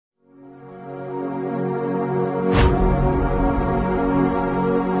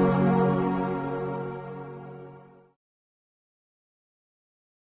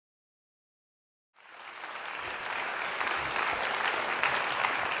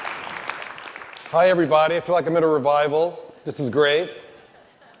Hi, everybody. I feel like I'm at a revival. This is great.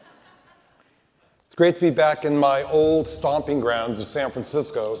 It's great to be back in my old stomping grounds of San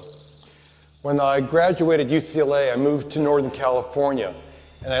Francisco. When I graduated UCLA, I moved to Northern California,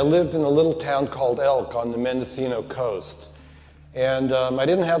 and I lived in a little town called Elk on the Mendocino coast. And I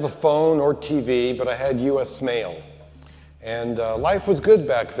didn't have a phone or TV, but I had U.S. mail. And life was good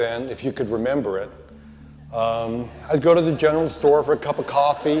back then, if you could remember it. I'd go to the general store for a cup of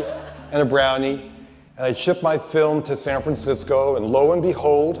coffee and a brownie, and I'd ship my film to San Francisco, and lo and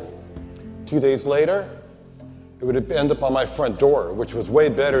behold, 2 days later, it would end up on my front door, which was way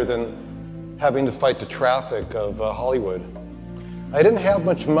better than having to fight the traffic of Hollywood. I didn't have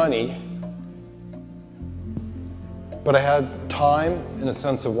much money, but I had time and a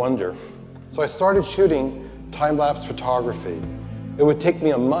sense of wonder. So I started shooting time-lapse photography. It would take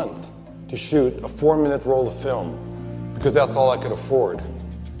me a month to shoot a 4-minute roll of film, because that's all I could afford.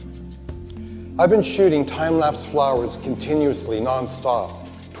 I've been shooting time-lapse flowers continuously, non-stop,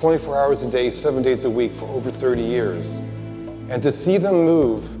 24 hours a day, 7 days a week for over 30 years. And to see them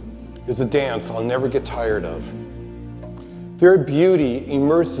move is a dance I'll never get tired of. Their beauty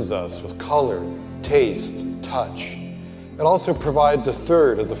immerses us with color, taste, touch. It also provides a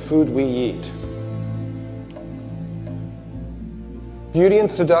third of the food we eat. Beauty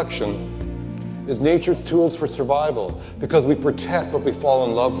and seduction is nature's tools for survival because we protect what we fall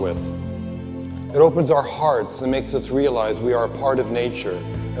in love with. It opens our hearts and makes us realize we are a part of nature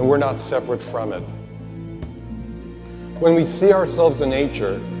and we're not separate from it. When we see ourselves in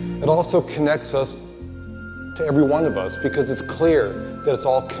nature, it also connects us to every one of us because it's clear that it's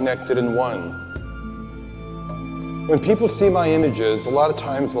all connected in one. When people see my images, a lot of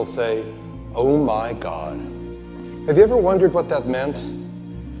times they'll say, "Oh my God." Have you ever wondered what that meant?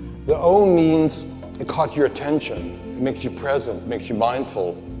 The "oh" means it caught your attention. It makes you present, makes you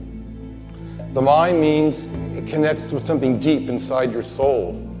mindful. The "my" means it connects with something deep inside your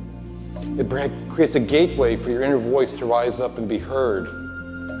soul. It creates a gateway for your inner voice to rise up and be heard.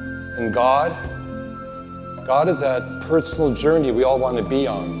 And God is that personal journey we all want to be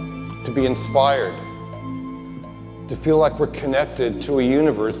on, to be inspired, to feel like we're connected to a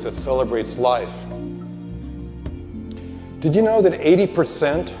universe that celebrates life. Did you know that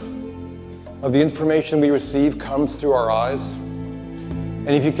 80% of the information we receive comes through our eyes?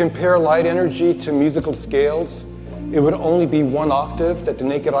 And if you compare light energy to musical scales, it would only be 1 octave that the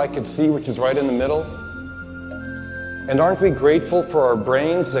naked eye could see, which is right in the middle. And aren't we grateful for our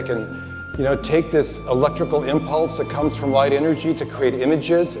brains that can, take this electrical impulse that comes from light energy to create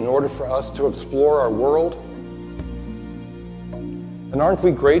images in order for us to explore our world? And aren't we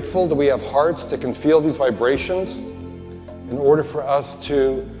grateful that we have hearts that can feel these vibrations in order for us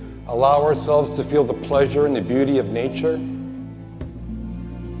to allow ourselves to feel the pleasure and the beauty of nature?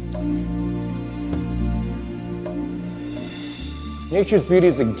 Nature's beauty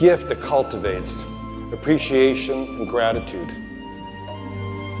is a gift that cultivates appreciation and gratitude.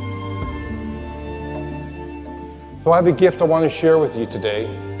 So I have a gift I want to share with you today,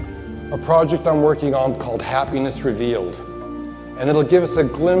 a project I'm working on called Happiness Revealed. And it'll give us a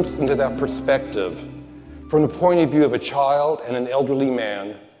glimpse into that perspective from the point of view of a child and an elderly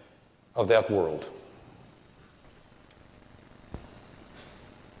man of that world.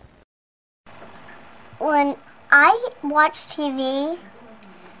 When I watch TV,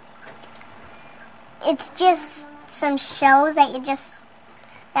 it's just some shows that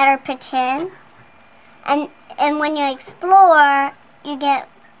are pretend. And when you explore, you get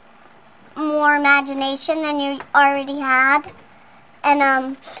more imagination than you already had.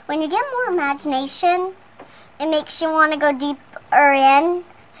 And when you get more imagination, it makes you want to go deeper in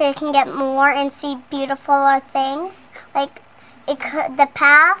so you can get more and see beautiful things. Like the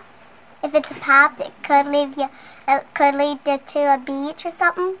path. If it's a path, it could lead you to a beach or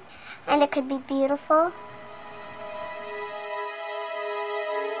something, and it could be beautiful.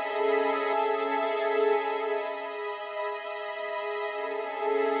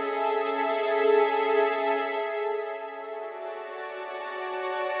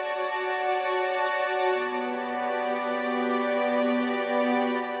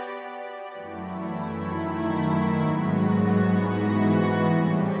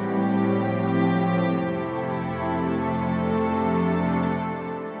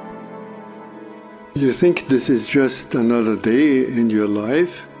 You think this is just another day in your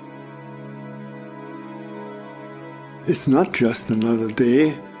life? It's not just another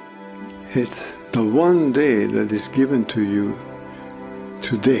day. It's the one day that is given to you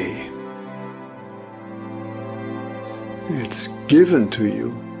today. It's given to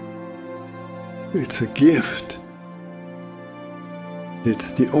you. It's a gift.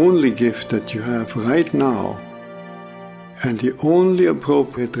 It's the only gift that you have right now, and the only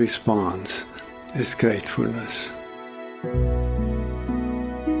appropriate response is gratefulness.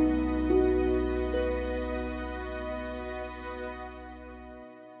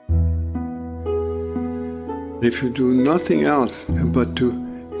 If you do nothing else but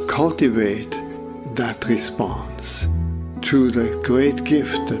to cultivate that response to the great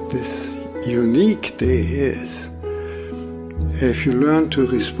gift that this unique day is, if you learn to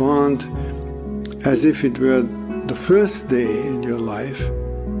respond as if it were the first day in your life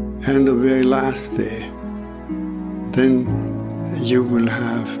and the very last day, then you will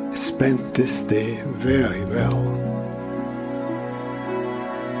have spent this day very well.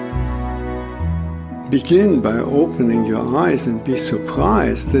 Begin by opening your eyes and be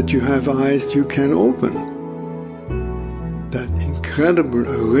surprised that you have eyes you can open. That incredible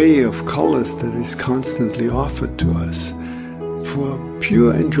array of colors that is constantly offered to us for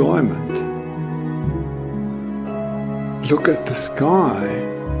pure enjoyment. Look at the sky.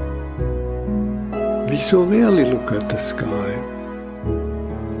 We so rarely look at the sky.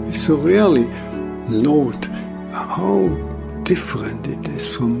 We so rarely note how different it is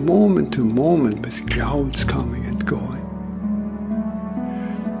from moment to moment with clouds coming and going.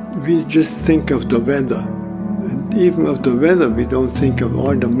 We just think of the weather, and even of the weather we don't think of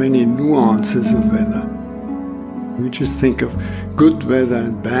all the many nuances of weather. We just think of good weather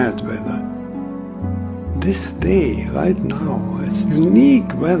and bad weather. This day, right now, is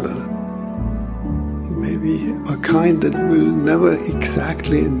unique weather. Maybe a kind that will never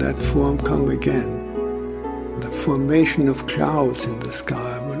exactly in that form come again. The formation of clouds in the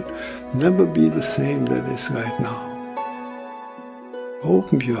sky will never be the same that is right now.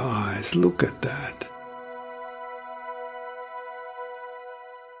 Open your eyes, look at that.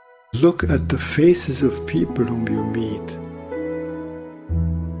 Look at the faces of people whom you meet.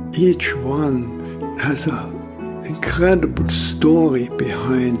 Each one has an incredible story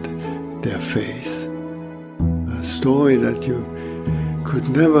behind their face. A story that you could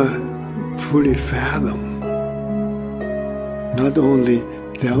never fully fathom. Not only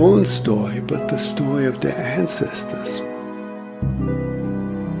their own story, but the story of their ancestors.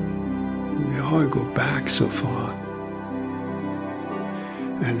 We all go back so far.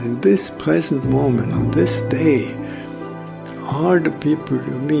 And in this present moment, on this day, all the people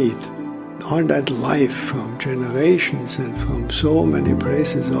you meet, all that life from generations and from so many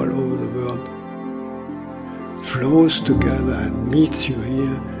places all over the world, flows together and meets you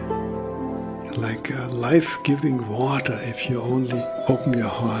here like a life-giving water if you only open your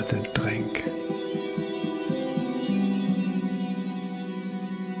heart and drink.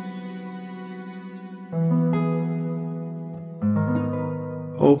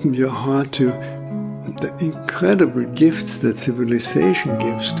 Open your heart to the incredible gifts that civilization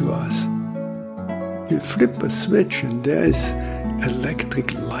gives to us. You flip a switch and there is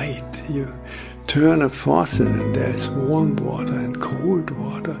electric light. You turn a faucet and there is warm water and cold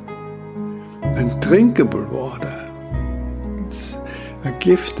water and drinkable water. It's a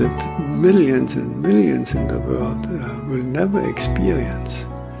gift that millions and millions in the world will never experience.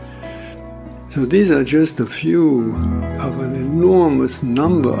 So these are just a few of an enormous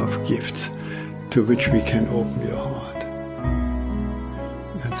number of gifts to which we can open your heart.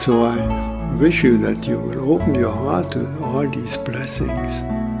 And so I wish you that you will open your heart to all these blessings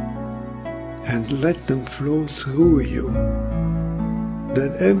and let them flow through you.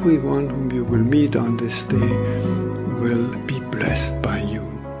 That everyone whom you will meet on this day will be blessed by you.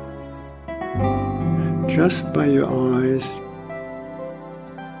 Just by your eyes,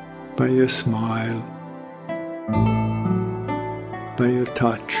 by your smile, by your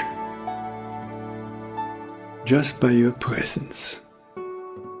touch, just by your presence.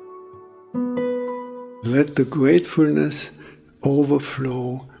 Let the gratefulness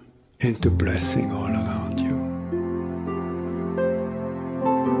overflow into blessing all around you.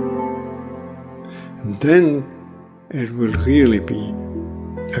 And then it will really be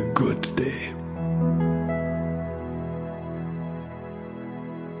a good day.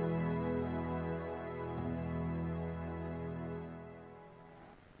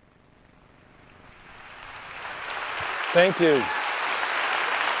 Thank you.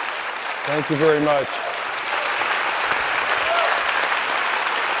 Thank you very much.